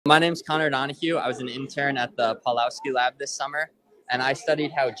My name's Donahue. I was an intern at the Pawlowski lab this summer, and I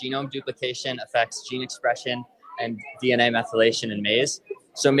studied how genome duplication affects gene expression and DNA methylation in maize.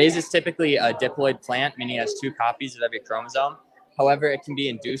 So maize is typically a diploid plant, meaning it has 2 copies of every chromosome. However, it can be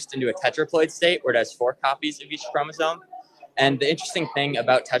induced into a tetraploid state where it has 4 copies of each chromosome. And the interesting thing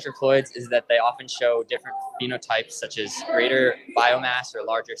about tetraploids is that they often show different phenotypes, such as greater biomass or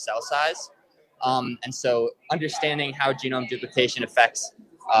larger cell size. And so understanding how genome duplication affects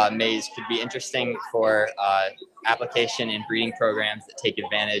maize could be interesting for application in breeding programs that take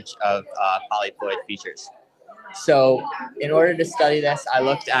advantage of polyploid features. So in order to study this, I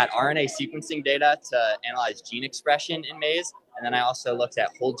looked at RNA sequencing data to analyze gene expression in maize, and then I also looked at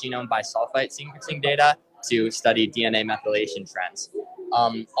whole genome bisulfite sequencing data to study DNA methylation trends.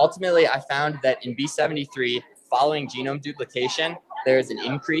 Ultimately, I found that in B73, following genome duplication, there is an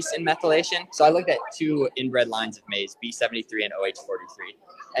increase in methylation. So I looked at 2 inbred lines of maize, B73 and OH43.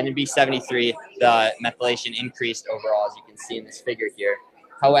 And in B73, the methylation increased overall, as you can see in this figure here.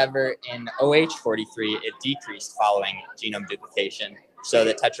 However, in OH43, it decreased following genome duplication. So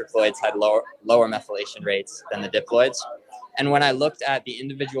the tetraploids had lower methylation rates than the diploids. And when I looked at the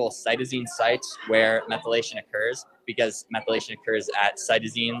individual cytosine sites where methylation occurs, because methylation occurs at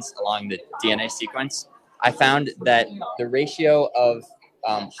cytosines along the DNA sequence, I found that the ratio of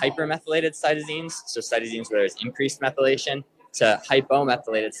hypermethylated cytosines, so cytosines where there's increased methylation, to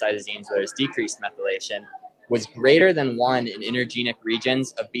hypomethylated cytosines where there's decreased methylation, was greater than 1 in intergenic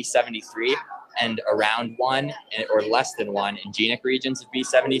regions of B73 and around 1 or less than 1 in genic regions of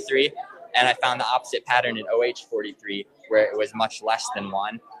B73. And I found the opposite pattern in OH43, where it was much less than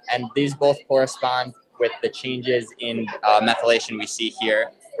 1. And these both correspond with the changes in methylation we see here,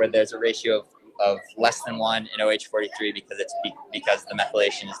 where there's a ratio of less than 1 in OH43 because the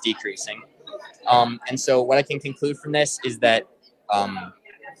methylation is decreasing. And so what I can conclude from this is that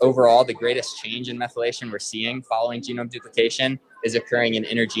overall, the greatest change in methylation we're seeing following genome duplication is occurring in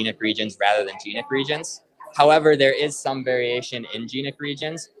intergenic regions rather than genic regions. However, there is some variation in genic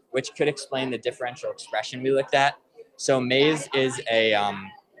regions, which could explain the differential expression we looked at. So maize is a,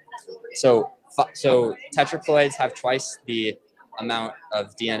 so tetraploids have twice the amount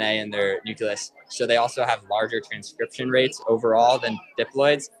of DNA in their nucleus. So they also have larger transcription rates overall than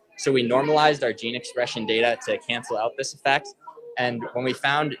diploids. So we normalized our gene expression data to cancel out this effect. And when we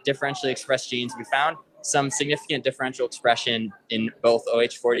found differentially expressed genes, we found some significant differential expression in both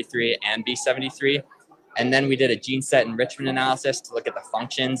OH43 and B73. And then we did a gene set enrichment analysis to look at the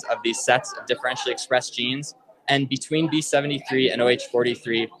functions of these sets of differentially expressed genes. And between B73 and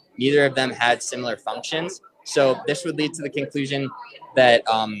OH43, neither of them had similar functions. So this would lead to the conclusion that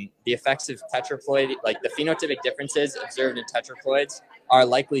the effects of tetraploid, like the phenotypic differences observed in tetraploids, are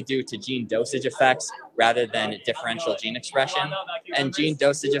likely due to gene dosage effects rather than differential gene expression. And gene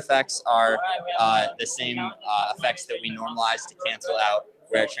dosage effects are the same effects that we normalize to cancel out,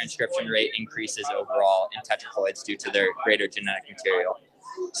 where transcription rate increases overall in tetraploids due to their greater genetic material.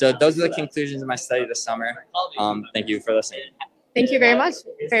 So those are the conclusions of my study this summer. Thank you for listening. Thank you very much.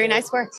 Very nice work.